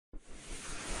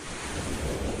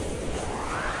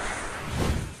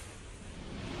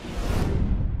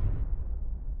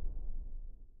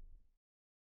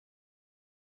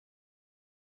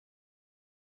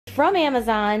from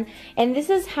Amazon, and this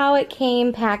is how it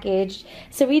came packaged.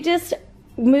 So we just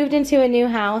moved into a new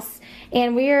house,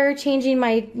 and we are changing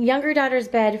my younger daughter's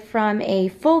bed from a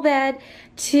full bed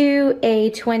to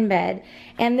a twin bed.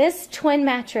 And this twin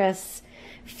mattress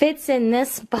fits in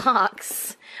this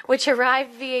box, which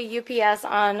arrived via UPS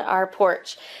on our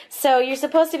porch. So you're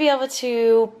supposed to be able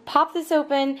to pop this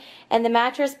open and the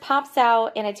mattress pops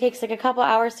out, and it takes like a couple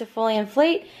hours to fully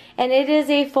inflate, and it is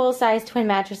a full-size twin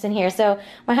mattress in here. So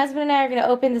my husband and I are going to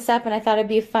open this up, and I thought it'd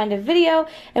be fun to video,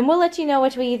 and we'll let you know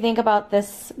what we think about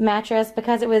this mattress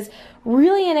because it was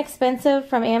really inexpensive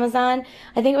from Amazon.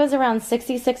 I think it was around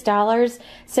 $66,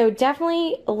 so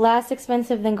definitely less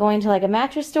expensive than going to like a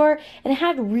mattress store, and it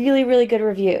had really, really good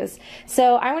reviews.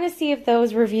 So I want to see if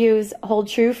those reviews hold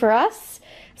true for us.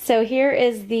 So here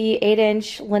is the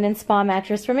 8-inch Linenspa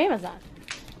mattress from Amazon.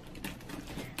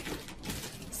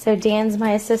 So Dan's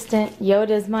my assistant,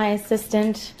 Yoda's my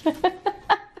assistant.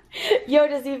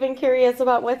 Yoda's even curious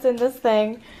about what's in this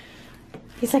thing.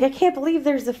 He's like, I can't believe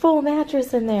there's a full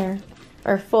mattress in there.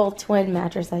 Or full twin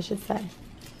mattress, I should say.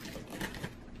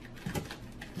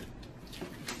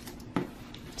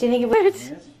 Do you think it would? It's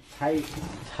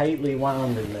tightly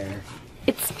wound in there.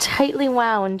 It's tightly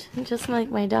wound, just like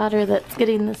my daughter that's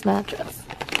getting this mattress.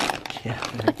 Yeah.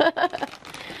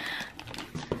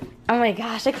 Oh my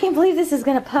gosh, I can't believe this is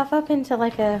gonna puff up into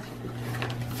like a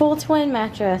full twin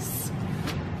mattress.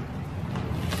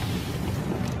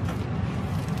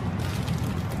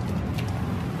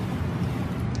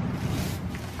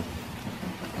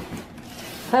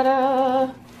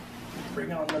 Ta-da!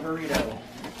 Bring on the burrito.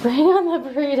 Bring on the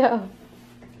burrito.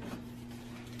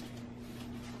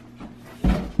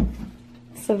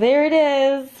 So there it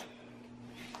is.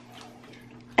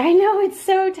 I know, it's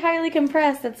so tightly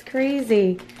compressed. That's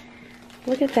crazy.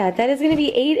 Look at that. That is going to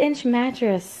be 8-inch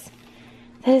mattress.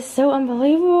 That is so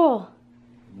unbelievable.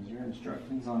 Is there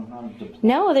instructions on how to deploy?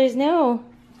 No, there's no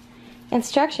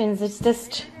instructions. It's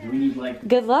just Do we need like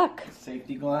good luck.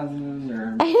 safety glasses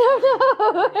or? I don't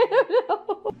know. I don't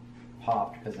know.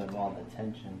 Popped because of all the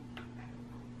tension.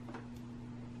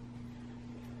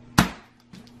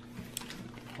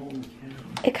 Holy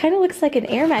cow. It kind of looks like an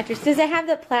air mattress. Does it have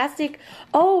the plastic?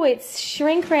 Oh, it's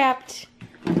shrink wrapped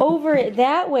over it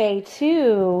that way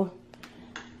too.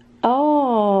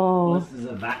 Oh. This is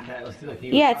a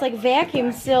Yeah, it's like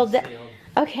vacuum sealed.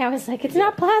 Okay, I was like, it's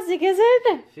not plastic, is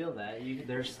it? Feel that?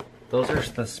 Those are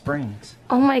the springs.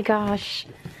 Oh my gosh.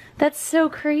 That's so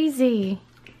crazy.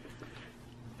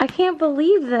 I can't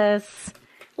believe this.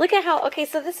 Look at how, okay,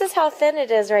 so this is how thin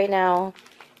it is right now.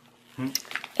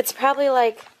 It's probably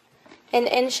like 1.5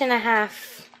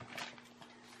 inches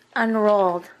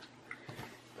unrolled.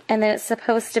 And then it's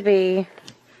supposed to be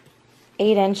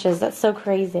 8 inches. That's so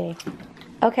crazy.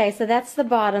 Okay, so that's the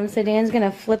bottom. So Dan's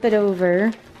gonna flip it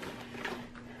over.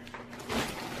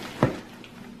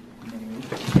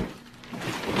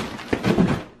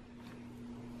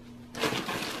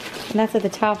 And that's what the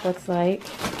top looks like.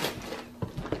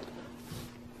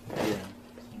 Yeah.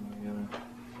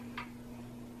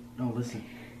 Oh, listen.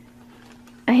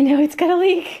 I know, it's got a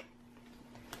leak.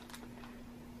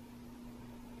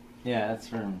 Yeah, that's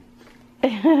from the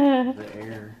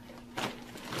air.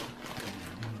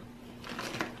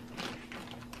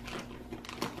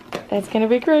 That's gonna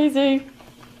be crazy.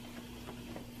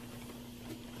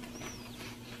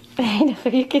 I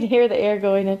know, you can hear the air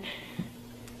going in.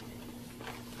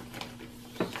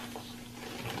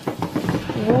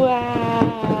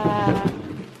 Wow.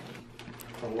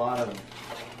 A lot of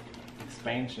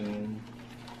expansion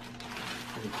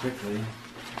pretty quickly.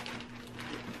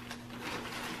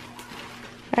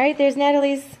 Alright, there's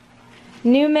Natalie's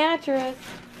new mattress.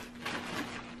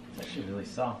 It's actually really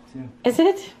soft too. Is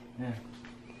it? Yeah.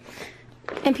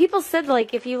 And people said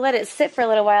like if you let it sit for a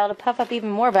little while it'll puff up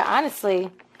even more, but honestly...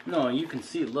 No, you can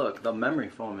see, look, the memory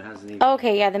foam hasn't even...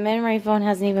 Okay, yeah, the memory foam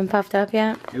hasn't even puffed up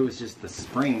yet. It was just the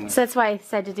springs. So that's why I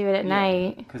said to do it at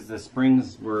night. Because the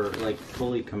springs were like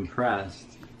fully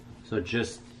compressed. So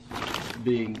just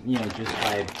being, you know, just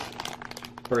by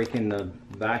breaking the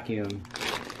vacuum,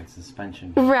 it's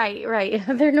suspension. Right, right.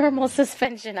 Their normal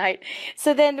suspension height.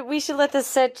 So then we should let this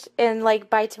sit and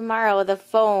like by tomorrow the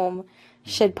foam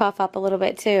should puff up a little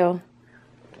bit too.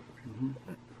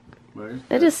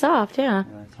 It is soft, yeah.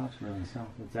 Yeah, the top's really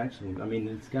soft. It's actually, I mean,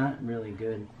 it's got really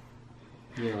good,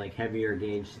 you know, like heavier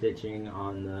gauge stitching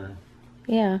on the,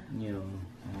 yeah, you know,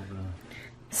 all the...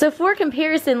 So for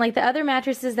comparison, like the other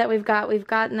mattresses that we've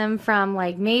gotten them from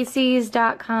like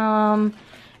Macy's.com,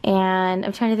 and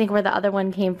I'm trying to think where the other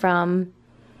one came from.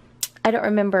 I don't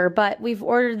remember, but we've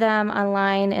ordered them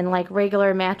online in like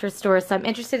regular mattress stores, so I'm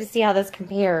interested to see how this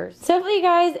compares. So hopefully you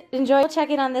guys enjoy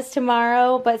checking on this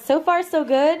tomorrow, but so far so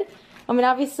good. I mean,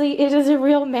 obviously it is a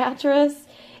real mattress,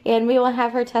 and we will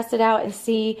have her test it out and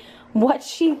see what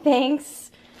she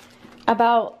thinks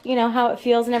about, you know, how it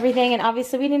feels and everything. And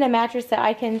obviously we need a mattress that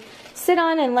I can sit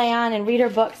on and lay on and read her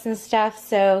books and stuff,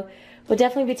 so we'll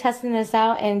definitely be testing this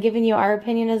out and giving you our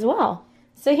opinion as well.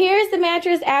 So here's the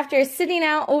mattress after sitting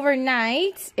out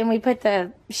overnight, and we put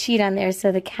the sheet on there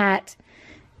so the cat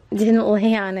didn't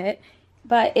lay on it,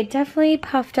 but it definitely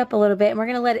puffed up a little bit, and we're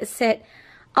gonna let it sit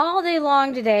all day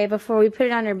long today before we put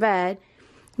it on her bed.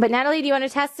 But Natalie, do you want to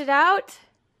test it out?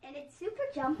 And it's super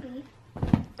jumpy.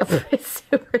 It's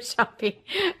super jumpy.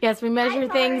 Yes, we measure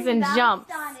things and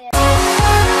jumps. On it.